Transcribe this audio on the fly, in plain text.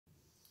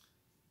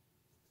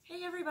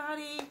Hey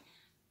everybody,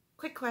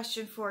 quick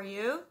question for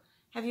you.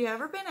 Have you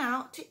ever been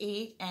out to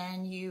eat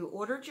and you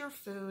ordered your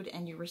food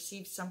and you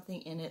received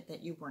something in it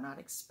that you were not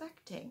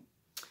expecting?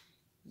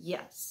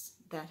 Yes,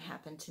 that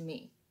happened to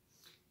me.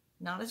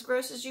 Not as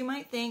gross as you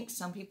might think.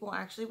 Some people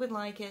actually would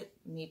like it.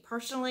 Me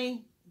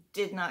personally,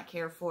 did not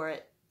care for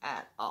it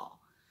at all.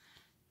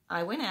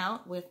 I went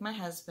out with my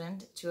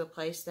husband to a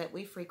place that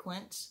we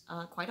frequent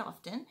quite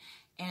often,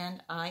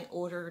 and I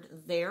ordered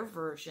their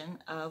version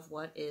of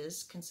what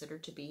is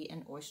considered to be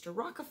an oyster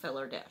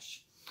Rockefeller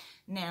dish.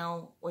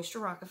 Now, oyster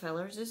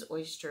Rockefellers is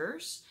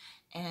oysters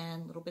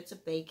and little bits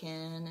of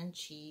bacon and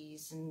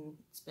cheese and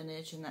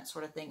spinach and that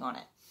sort of thing on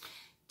it,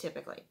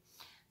 typically.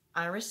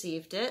 I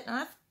received it, and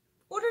I've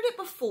ordered it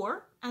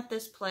before at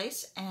this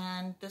place,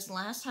 and this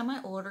last time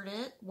I ordered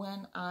it,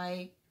 when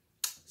I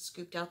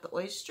scooped out the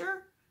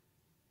oyster,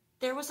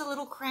 there was a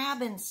little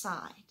crab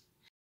inside.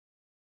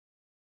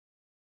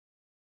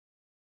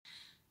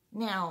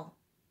 Now,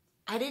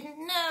 I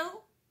didn't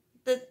know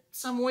that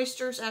some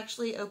oysters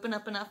actually open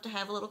up enough to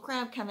have a little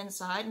crab come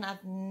inside, and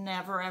I've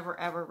never,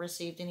 ever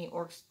received any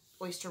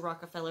oyster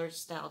Rockefeller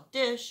style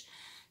dish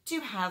to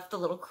have the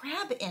little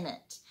crab in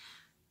it.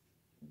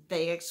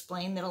 They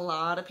explain that a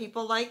lot of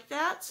people like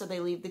that, so they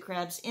leave the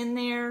crabs in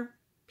there.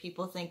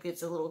 People think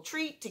it's a little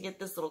treat to get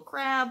this little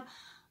crab.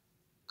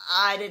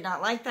 I did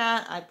not like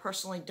that. I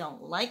personally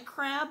don't like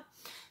crab.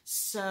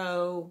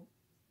 So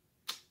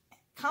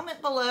comment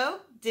below,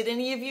 did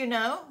any of you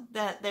know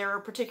that there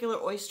are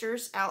particular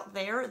oysters out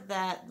there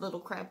that little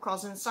crab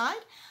crawls inside?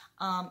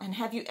 And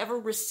have you ever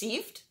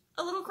received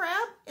a little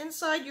crab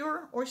inside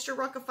your oyster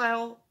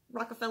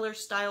Rockefeller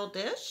style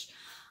dish?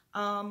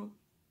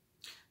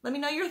 Let me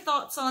know your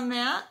thoughts on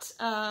that.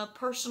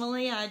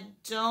 Personally, I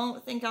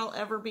don't think I'll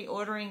ever be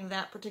ordering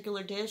that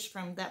particular dish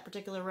from that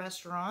particular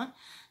restaurant,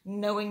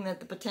 knowing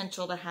that the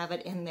potential to have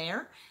it in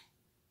there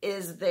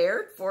is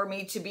there for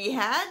me to be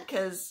had,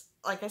 because,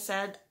 like I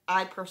said,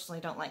 I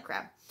personally don't like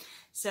crab.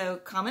 So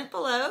comment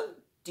below,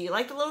 do you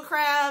like the little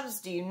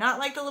crabs? Do you not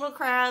like the little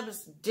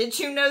crabs? Did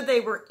you know they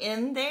were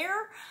in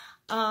there?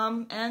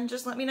 And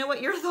just let me know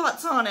what your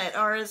thoughts on it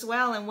are as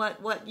well, and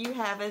what you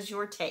have as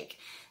your take.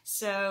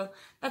 So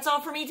that's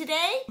all for me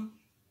today.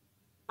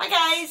 Bye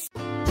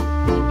guys.